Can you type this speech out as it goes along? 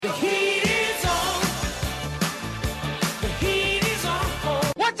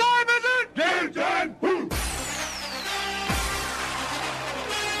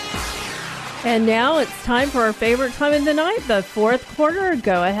And now it's time for our favorite time of the night, the fourth quarter.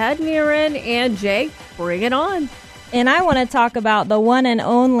 Go ahead, Erin and Jake, bring it on. And I want to talk about the one and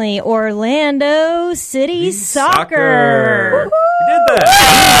only Orlando City Soccer. We did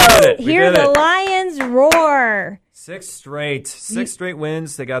that. Hear the Lions roar. Six straight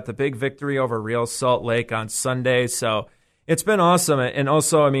wins. They got the big victory over Real Salt Lake on Sunday. So it's been awesome. And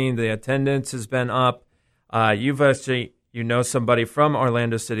also, I mean, the attendance has been up. You know somebody from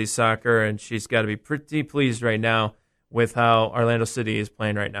Orlando City Soccer, and she's got to be pretty pleased right now with how Orlando City is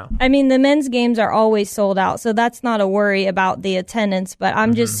playing right now. I mean, the men's games are always sold out, so that's not a worry about the attendance. But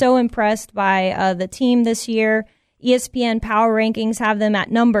I'm just so impressed by the team this year. ESPN Power Rankings have them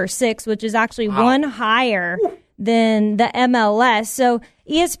at number 6, which is actually one higher than the MLS. So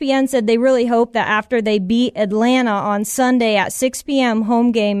ESPN said they really hope that after they beat Atlanta on Sunday at 6 p.m.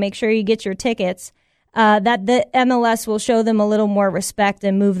 home game, make sure you get your tickets, that the MLS will show them a little more respect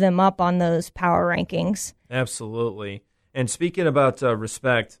and move them up on those power rankings. Absolutely. And speaking about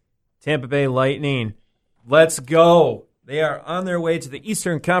respect, Tampa Bay Lightning, let's go. They are on their way to the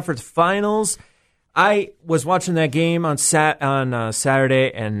Eastern Conference Finals. I was watching that game on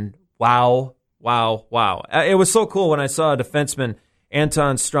Saturday, and wow. It was so cool when I saw a defenseman,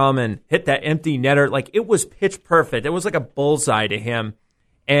 Anton Strawman, hit that empty netter. Like, it was pitch perfect. It was like a bullseye to him.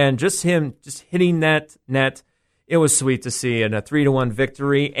 And just him hitting that net, it was sweet to see. And a 3-1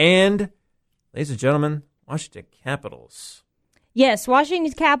 victory. And, ladies and gentlemen, Washington Capitals. Yes,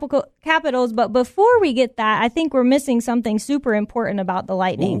 Washington Capitals. But before we get that, I think we're missing something super important about the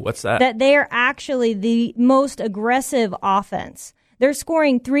Lightning. Ooh, what's that? That they are actually the most aggressive offense. They're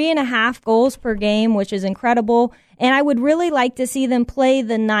scoring 3.5 goals per game, which is incredible. And I would really like to see them play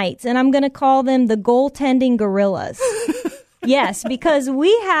the Knights. And I'm going to call them the goaltending gorillas. Yes, because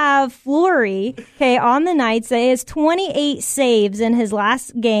we have Fleury, on the Knights. He has 28 saves in his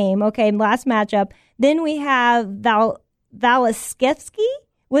last game, last matchup. Then we have Vasilevsky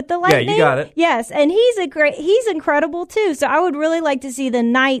with the Lightning. Yeah, you got it. Yes, and he's incredible too. So I would really like to see the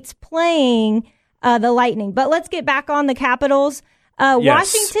Knights playing the Lightning. But let's get back on the Capitals.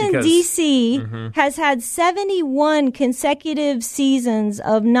 Washington, D.C. has had 71 consecutive seasons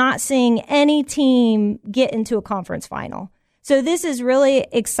of not seeing any team get into a conference final. So this is really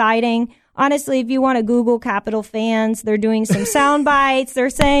exciting. Honestly, if you want to Google Capital fans, they're doing some sound bites. They're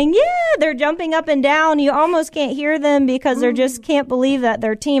saying, they're jumping up and down. You almost can't hear them because they just can't believe that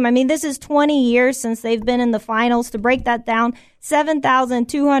their team. I mean, this is 20 years since they've been in the finals. To break that down,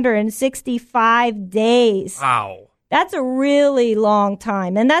 7,265 days. Wow. That's a really long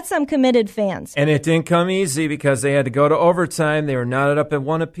time, and that's some committed fans. And it didn't come easy because they had to go to overtime. They were knotted up at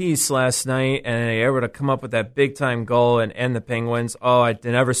 1 apiece last night, and they were able to come up with that big-time goal and end the Penguins. Oh, I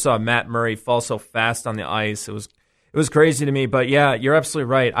never saw Matt Murray fall so fast on the ice. It was crazy to me. But, yeah, you're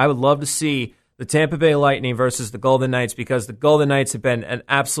absolutely right. I would love to see the Tampa Bay Lightning versus the Golden Knights because the Golden Knights have been an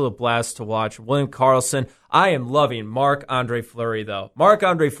absolute blast to watch. William Karlsson. I am loving Marc-Andre Fleury, though.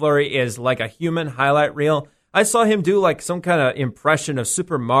 Marc-Andre Fleury is like a human highlight reel. I saw him do like some kind of impression of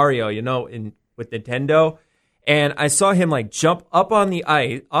Super Mario, with Nintendo, and I saw him like jump up on the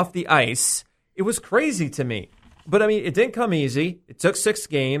ice, off the ice. It was crazy to me. But I mean, it didn't come easy. It took 6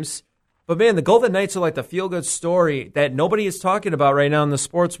 games. But man, the Golden Knights are like the feel-good story that nobody is talking about right now in the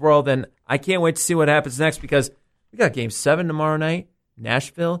sports world, and I can't wait to see what happens next because we got Game 7 tomorrow night,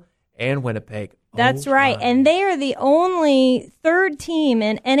 Nashville and Winnipeg. That's right. And they are the only third team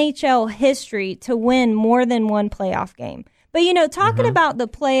in NHL history to win more than one playoff game. But, talking about the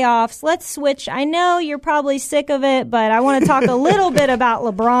playoffs, let's switch. I know you're probably sick of it, but I want to talk a little bit about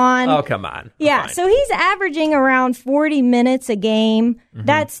LeBron. Oh, come on. Yeah, so he's averaging around 40 minutes a game.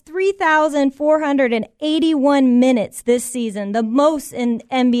 That's 3,481 minutes this season, the most in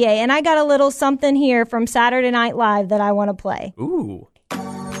NBA. And I got a little something here from Saturday Night Live that I want to play. Ooh.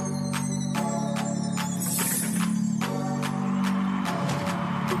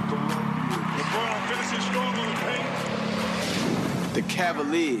 The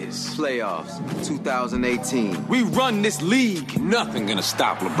Cavaliers playoffs 2018. We run this league. Nothing gonna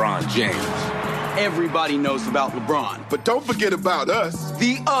stop LeBron James. Everybody knows about LeBron. But don't forget about us.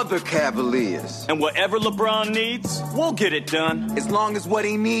 The other Cavaliers. And whatever LeBron needs, we'll get it done. As long as what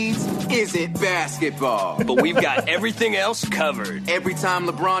he needs isn't basketball. But we've got everything else covered. Every time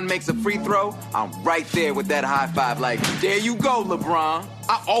LeBron makes a free throw, I'm right there with that high five like, there you go, LeBron.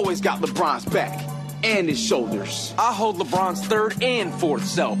 I always got LeBron's back. And his shoulders. I hold LeBron's third and fourth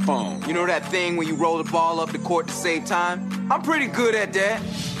cell phone. You know that thing when you roll the ball up the court to save time? I'm pretty good at that.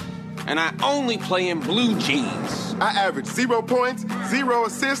 And I only play in blue jeans. I average 0 points, 0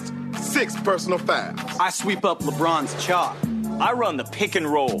 assists, 6 personal fouls. I sweep up LeBron's chalk. I run the pick and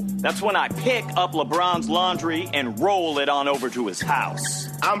roll. That's when I pick up LeBron's laundry and roll it on over to his house.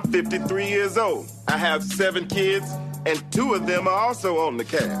 I'm 53 years old. I have 7 kids, and 2 of them are also on the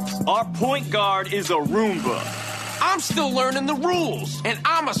Cavs. Our point guard is a Roomba. I'm still learning the rules, and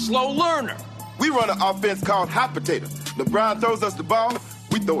I'm a slow learner. We run an offense called hot potato. LeBron throws us the ball,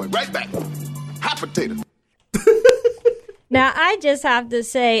 we throw it right back. Hot potato. Now, I just have to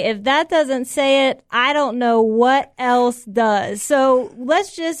say, if that doesn't say it, I don't know what else does. So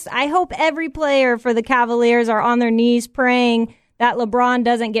I hope every player for the Cavaliers are on their knees praying that LeBron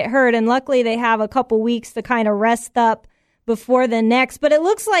doesn't get hurt. And luckily, they have a couple weeks to kind of rest up before the next. But it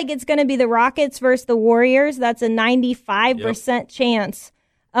looks like it's going to be the Rockets versus the Warriors. That's a 95% chance.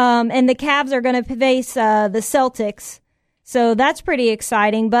 And the Cavs are going to face the Celtics. So that's pretty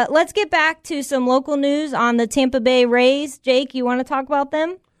exciting. But let's get back to some local news on the Tampa Bay Rays. Jake, you want to talk about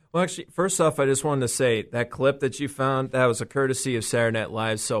them? Well, actually, first off, I just wanted to say that clip that you found, that was a courtesy of Saturday Night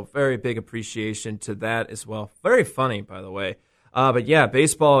Live, so very big appreciation to that as well. Very funny, by the way. But yeah,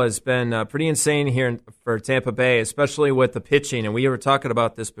 baseball has been pretty insane here for Tampa Bay, especially with the pitching. And we were talking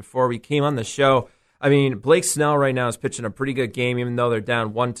about this before we came on the show. I mean, Blake Snell right now is pitching a pretty good game, even though they're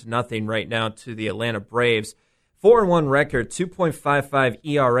down 1-0 right now to the Atlanta Braves. 4-1 record, 2.55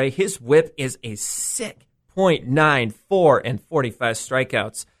 ERA. His whip is a sick .94 and 45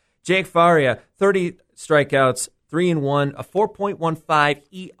 strikeouts. Jake Faria, 30 strikeouts, 3-1, a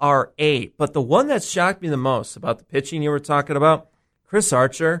 4.15 ERA. But the one that shocked me the most about the pitching you were talking about, Chris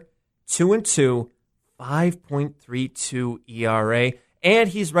Archer, 2-2, 5.32 ERA. And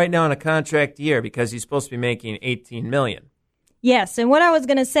he's right now in a contract year because he's supposed to be making $18 million. Yes, and what I was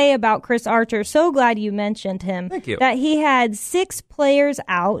going to say about Chris Archer, so glad you mentioned him. Thank you. That he had 6 players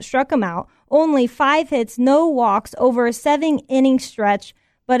out, struck him out, only 5 hits, no walks over a 7-inning stretch,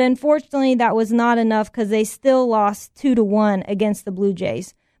 but unfortunately that was not enough because they still lost 2-1 against the Blue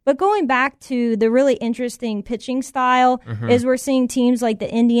Jays. But going back to the really interesting pitching style is we're seeing teams like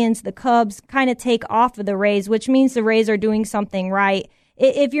the Indians, the Cubs kind of take off of the Rays, which means the Rays are doing something right.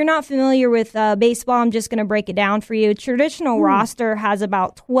 If you're not familiar with baseball, I'm just going to break it down for you. Traditional roster has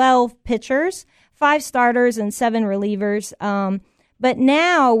about 12 pitchers, 5 starters, and 7 relievers. But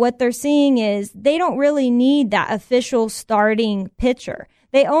now what they're seeing is they don't really need that official starting pitcher.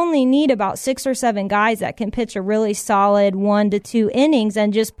 They only need about 6 or 7 guys that can pitch a really solid 1 to 2 innings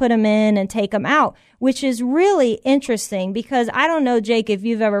and just put them in and take them out, which is really interesting because I don't know, Jake, if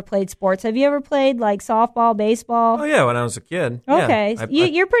you've ever played sports. Have you ever played like softball, baseball? Oh, yeah, when I was a kid. Okay. Yeah,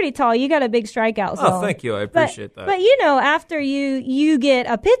 you're pretty tall. You got a big strikeout zone. Oh, thank you. I appreciate that. But, you know, after you get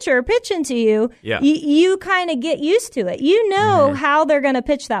a pitcher pitching to you, you kind of get used to it. You know how they're going to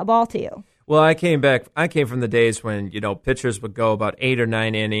pitch that ball to you. Well, I came from the days when, pitchers would go about 8 or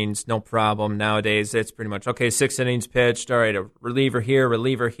 9 innings, no problem. Nowadays, it's pretty much, 6 innings pitched. All right, a reliever here,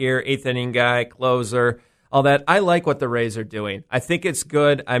 8th inning guy, closer, all that. I like what the Rays are doing. I think it's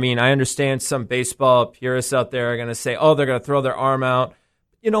good. I mean, I understand some baseball purists out there are going to say, they're going to throw their arm out.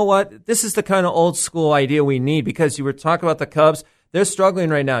 You know what? This is the kind of old school idea we need because you were talking about the Cubs. They're struggling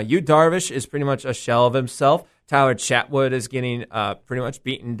right now. Yu Darvish is pretty much a shell of himself. Tyler Chatwood is getting pretty much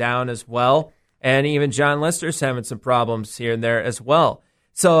beaten down as well. And even John Lester's having some problems here and there as well.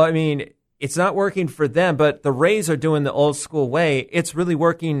 So, I mean, it's not working for them, but the Rays are doing the old school way. It's really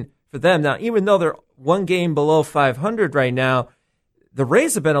working for them. Now, even though they're 1 game below 500 right now, the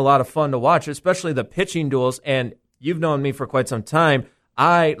Rays have been a lot of fun to watch, especially the pitching duels. And you've known me for quite some time.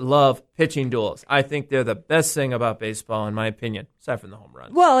 I love pitching duels. I think they're the best thing about baseball, in my opinion, aside from the home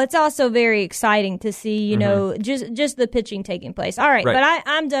runs. Well, it's also very exciting to see, just the pitching taking place. All right. But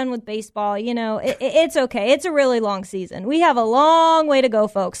I'm done with baseball. It's okay. It's a really long season. We have a long way to go,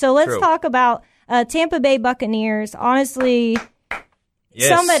 folks. So let's talk about Tampa Bay Buccaneers. Honestly,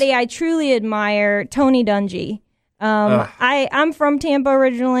 somebody I truly admire, Tony Dungy. I'm from Tampa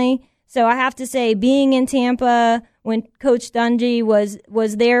originally, so I have to say being in Tampa when Coach Dungy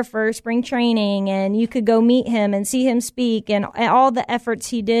was there for spring training and you could go meet him and see him speak and all the efforts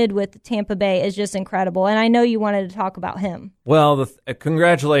he did with Tampa Bay is just incredible. And I know you wanted to talk about him. Well,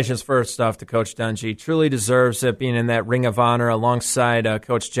 congratulations first off to Coach Dungy. Truly deserves it being in that Ring of Honor alongside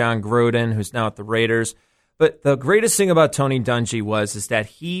Coach John Gruden, who's now at the Raiders. But the greatest thing about Tony Dungy is that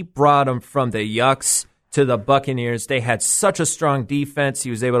he brought him from the Yucks to the Buccaneers. They had such a strong defense. He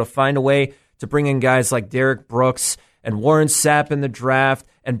was able to find a way to bring in guys like Derek Brooks and Warren Sapp in the draft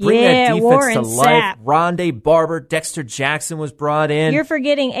and bring that defense Warren to life. Sapp. Rondé Barber, Dexter Jackson was brought in. You're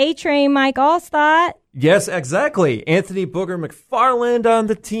forgetting A-Train Mike Allstott. Yes, exactly. Anthony Booger McFarland on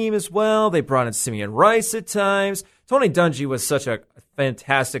the team as well. They brought in Simeon Rice at times. Tony Dungy was such a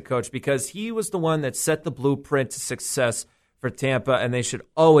fantastic coach because he was the one that set the blueprint to success for Tampa, and they should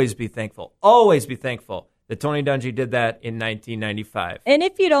always be thankful that Tony Dungy did that in 1995. And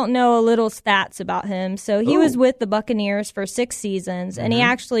if you don't know a little stats about him, so he was with the Buccaneers for 6 seasons, and he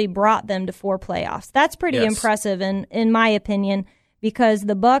actually brought them to 4 playoffs. That's pretty impressive, in my opinion, because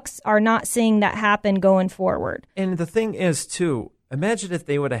the Bucs are not seeing that happen going forward. And the thing is, too, imagine if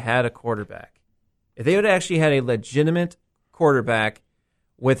they would have had a quarterback. If they would have actually had a legitimate quarterback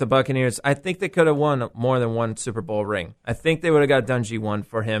with the Buccaneers, I think they could have won more than one Super Bowl ring. I think they would have got Dungy one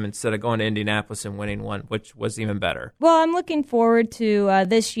for him instead of going to Indianapolis and winning one, which was even better. Well, I'm looking forward to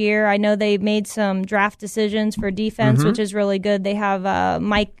this year. I know they've made some draft decisions for defense, which is really good. They have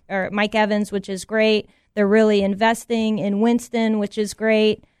Mike Evans, which is great. They're really investing in Winston, which is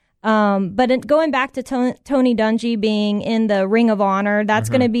great. But going back to Tony Dungy being in the Ring of Honor, that's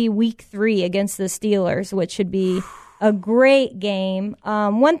going to be week 3 against the Steelers, which should be a great game.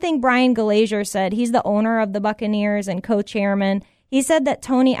 One thing Brian Glazier said, he's the owner of the Buccaneers and co-chairman. He said that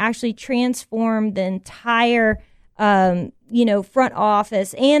Tony actually transformed the entire, front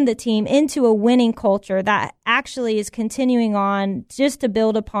office and the team into a winning culture that actually is continuing on just to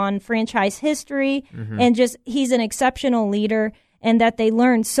build upon franchise history. And just he's an exceptional leader, and that they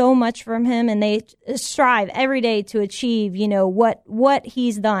learn so much from him, and they strive every day to achieve, what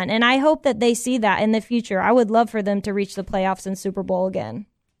he's done. And I hope that they see that in the future. I would love for them to reach the playoffs and Super Bowl again.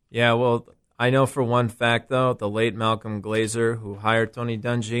 Yeah, well, I know for one fact, though, the late Malcolm Glazer, who hired Tony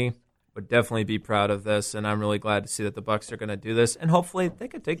Dungy, would definitely be proud of this, and I'm really glad to see that the Bucs are going to do this, and hopefully they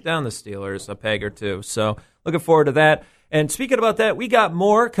could take down the Steelers a peg or two. So looking forward to that. And speaking about that, we got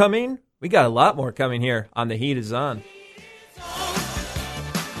more coming. We got a lot more coming here on The Heat is On.